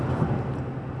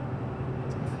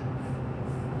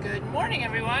Good morning,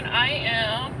 everyone. I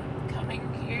am coming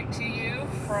here to you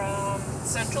from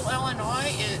central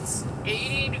Illinois. It's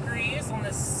 80 degrees on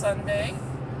this Sunday.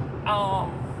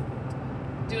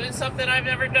 Doing something I've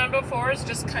never done before is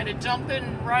just kind of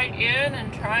jumping right in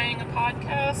and trying a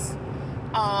podcast.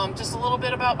 Just a little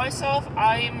bit about myself.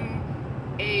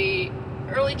 I'm a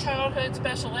early childhood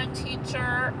special ed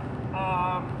teacher,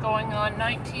 going on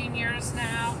 19 years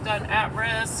now. Done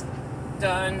at-risk,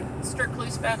 done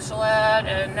strictly special ed,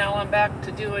 and now I'm back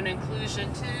to doing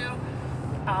inclusion too,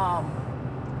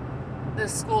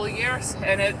 this school year,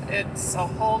 and it's a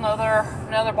whole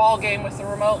another ball game with the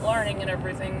remote learning and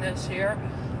everything this year.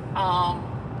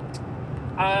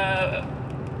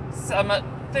 Some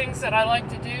things that I like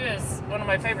to do is, one of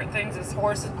my favorite things is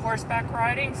horseback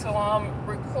riding, so I'm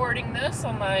recording this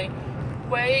on my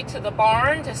way to the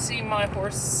barn to see my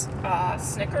horse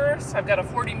Snickers. I've got a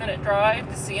 40-minute drive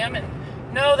to see him, and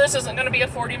no, this isn't going to be a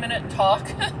 40-minute talk.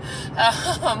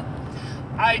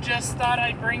 I just thought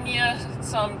I'd bring you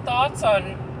some thoughts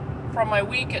from my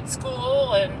week at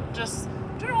school and just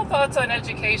general thoughts on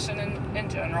education in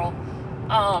general.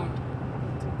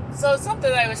 So something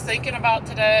I was thinking about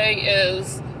today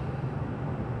is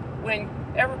when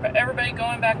everybody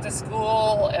going back to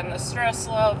school and the stress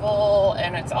level,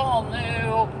 and it's all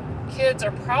new, kids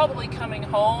are probably coming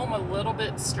home a little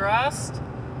bit stressed.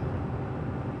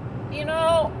 You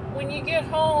know, when you get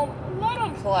home, let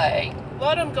them play.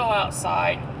 Let them go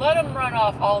outside. Let them run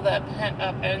off all that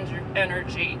pent-up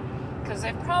energy, because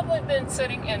they've probably been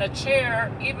sitting in a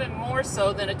chair even more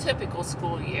so than a typical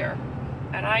school year.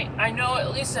 And I know,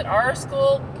 at least at our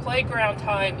school, playground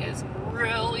time is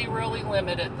really, really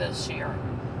limited this year.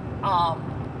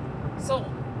 So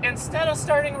instead of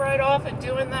starting right off and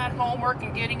doing that homework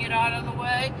and getting it out of the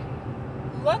way,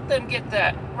 let them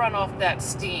run off that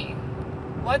steam.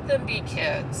 Let them be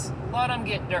kids. Let them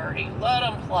get dirty. Let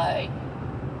them play.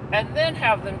 And then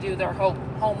have them do their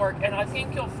homework. And I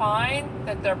think you'll find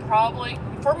that they're probably,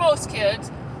 for most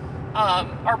kids,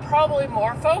 are probably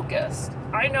more focused.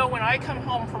 I know when I come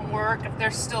home from work, if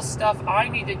there's still stuff I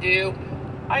need to do,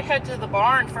 I head to the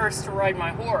barn first to ride my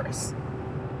horse.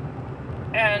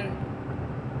 And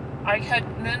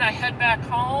then I head back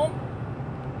home.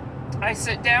 I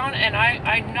sit down and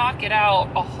I knock it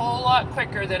out a whole lot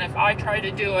quicker than if I try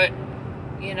to do it,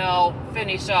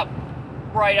 finish up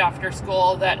right after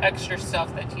school, that extra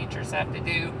stuff that teachers have to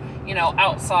do,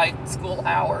 outside school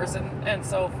hours and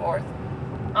so forth.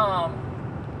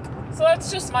 So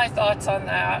that's just my thoughts on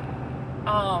that.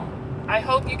 I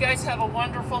hope you guys have a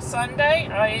wonderful Sunday.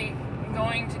 I'm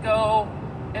going to go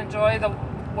enjoy the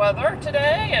weather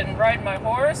today and ride my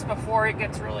horse before it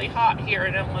gets really hot here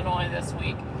in Illinois this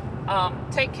week.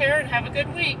 Take care and have a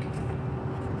good week.